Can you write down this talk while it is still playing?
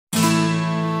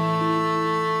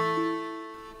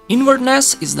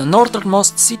Inverness is the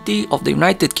northernmost city of the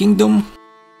United Kingdom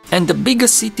and the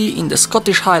biggest city in the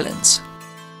Scottish Highlands.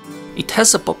 It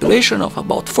has a population of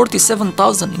about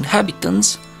 47,000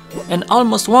 inhabitants, and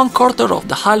almost 1/4 of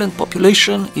the Highland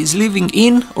population is living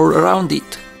in or around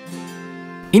it.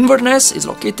 Inverness is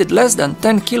located less than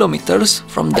 10 kilometers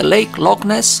from the lake Loch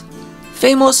Ness,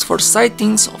 famous for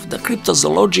sightings of the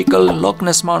cryptozoological Loch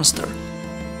Ness Monster.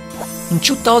 In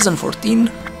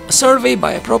 2014, a survey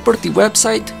by a property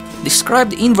website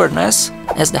described Inverness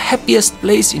as the happiest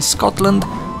place in Scotland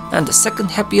and the second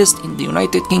happiest in the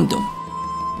United Kingdom.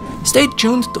 Stay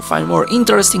tuned to find more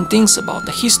interesting things about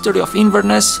the history of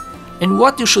Inverness and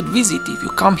what you should visit if you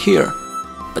come here.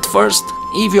 But first,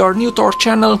 if you are new to our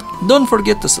channel, don't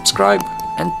forget to subscribe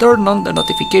and turn on the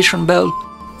notification bell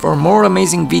for more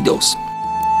amazing videos.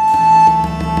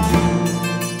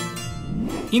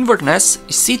 Inverness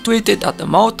is situated at the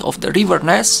mouth of the River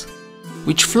Ness,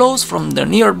 which flows from the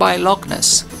nearby Loch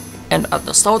Ness, and at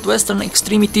the southwestern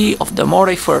extremity of the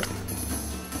Moray Firth.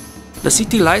 The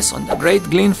city lies on the Great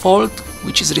Glen Fault,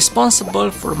 which is responsible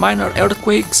for minor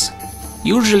earthquakes,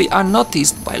 usually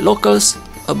unnoticed by locals,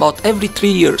 about every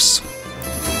 3 years.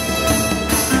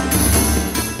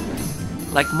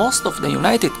 Like most of the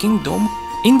United Kingdom,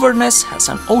 Inverness has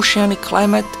an oceanic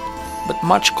climate, but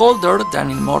much colder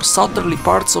than in more southerly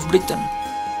parts of Britain.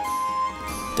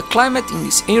 The climate in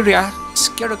this area is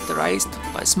characterized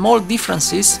by small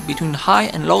differences between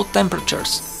high and low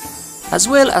temperatures, as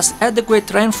well as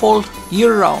adequate rainfall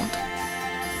year-round.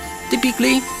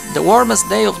 Typically, the warmest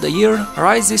day of the year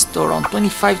rises to around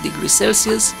 25 degrees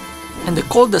Celsius, and the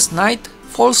coldest night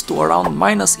falls to around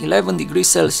 -11 degrees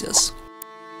Celsius.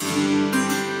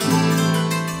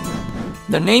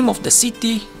 The name of the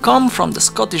city comes from the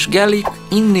Scottish Gaelic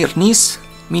Inverness,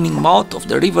 meaning mouth of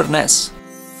the River Ness.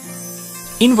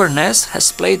 Inverness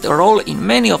has played a role in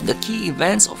many of the key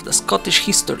events of the Scottish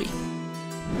history.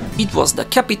 It was the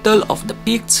capital of the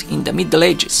Picts in the Middle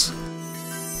Ages.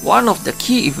 One of the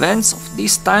key events of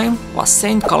this time was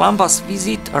Saint Columba's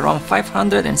visit around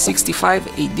 565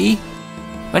 AD,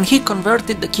 when he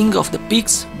converted the king of the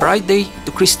Picts, Briday,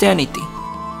 to Christianity.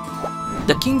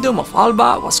 The Kingdom of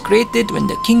Alba was created when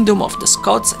the Kingdom of the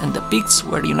Scots and the Picts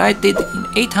were united in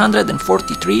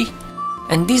 843,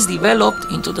 and this developed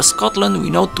into the Scotland we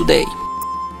know today.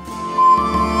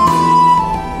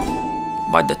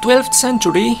 By the 12th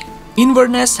century,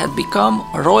 Inverness had become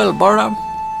a royal borough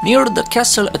near the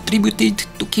castle attributed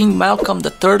to King Malcolm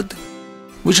III,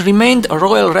 which remained a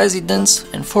royal residence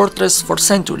and fortress for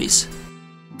centuries.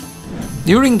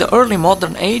 During the early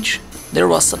modern age, there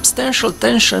was substantial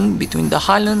tension between the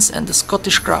Highlands and the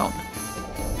Scottish crown.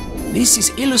 This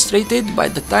is illustrated by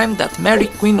the time that Mary,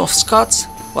 Queen of Scots,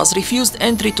 was refused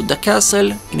entry to the castle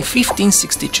in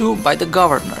 1562 by the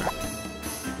governor.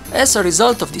 As a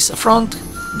result of this affront,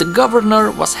 the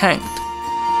governor was hanged.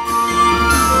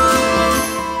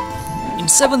 In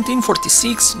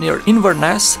 1746, near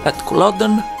Inverness at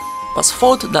Culloden, was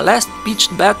fought the last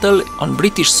pitched battle on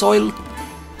British soil,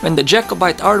 when the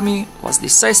Jacobite army was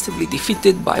decisively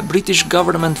defeated by a British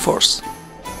government force.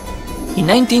 In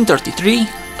 1933,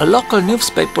 a local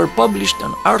newspaper published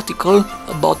an article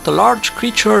about a large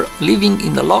creature living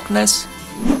in the Loch Ness,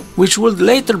 which would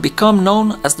later become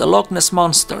known as the Loch Ness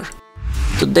Monster,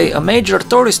 today a major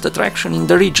tourist attraction in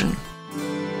the region.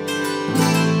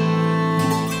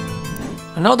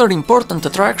 Another important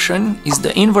attraction is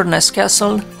the Inverness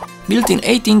Castle, built in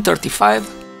 1835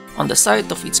 on the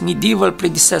site of its medieval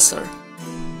predecessor.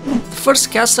 The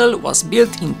first castle was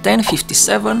built in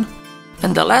 1057,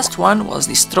 and the last one was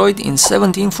destroyed in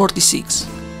 1746.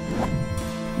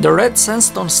 The red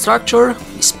sandstone structure,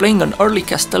 displaying an early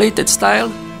castellated style,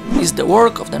 is the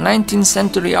work of the 19th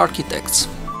century architects.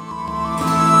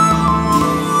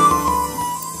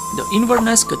 The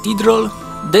Inverness Cathedral,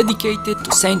 dedicated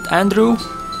to St. Andrew,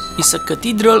 is a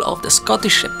cathedral of the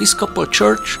Scottish Episcopal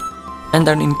Church and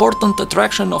an important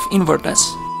attraction of Inverness.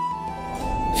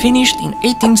 Finished in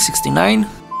 1869,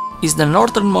 is the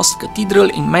northernmost cathedral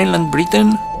in mainland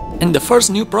Britain and the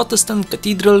first new Protestant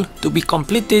cathedral to be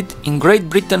completed in Great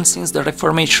Britain since the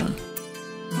Reformation.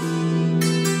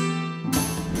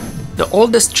 The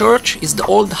oldest church is the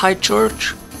Old High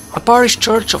Church, a parish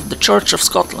church of the Church of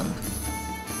Scotland.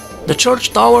 The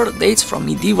church tower dates from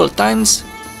medieval times,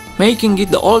 making it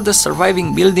the oldest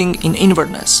surviving building in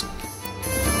Inverness.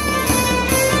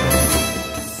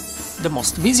 The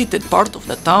most visited part of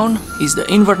the town is the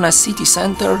Inverness city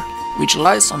centre, which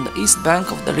lies on the east bank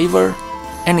of the river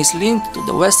and is linked to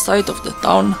the west side of the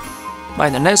town by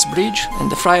the Ness Bridge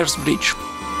and the Friars Bridge.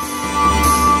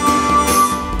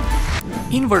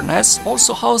 Inverness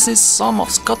also houses some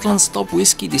of Scotland's top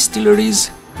whisky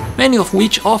distilleries, many of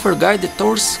which offer guided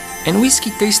tours and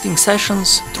whiskey tasting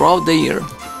sessions throughout the year.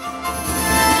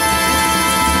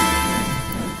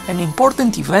 An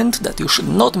important event that you should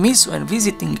not miss when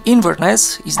visiting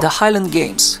Inverness is the Highland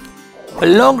Games, a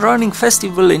long-running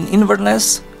festival in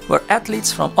Inverness where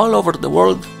athletes from all over the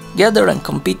world gather and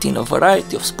compete in a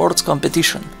variety of sports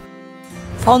competition.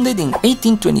 Founded in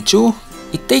 1822,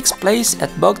 it takes place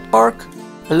at Bog Park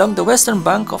along the western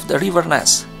bank of the River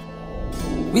Ness.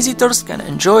 Visitors can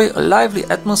enjoy a lively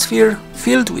atmosphere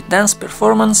filled with dance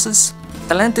performances,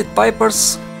 talented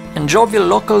pipers, and jovial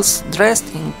locals dressed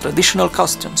in traditional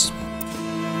costumes.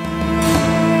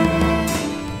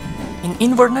 In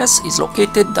Inverness is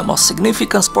located the most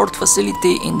significant sport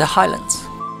facility in the Highlands,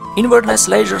 Inverness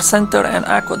Leisure Centre and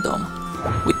Aquadome,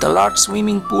 with a large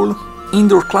swimming pool,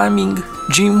 indoor climbing,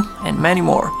 gym, and many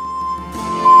more.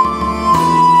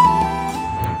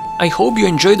 I hope you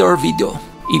enjoyed our video.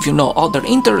 If you know other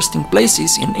interesting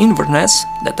places in Inverness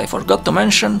that I forgot to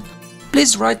mention,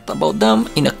 please write about them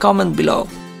in a comment below.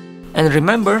 And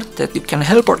remember that you can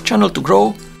help our channel to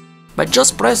grow by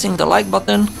just pressing the like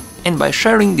button and by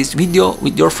sharing this video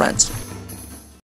with your friends.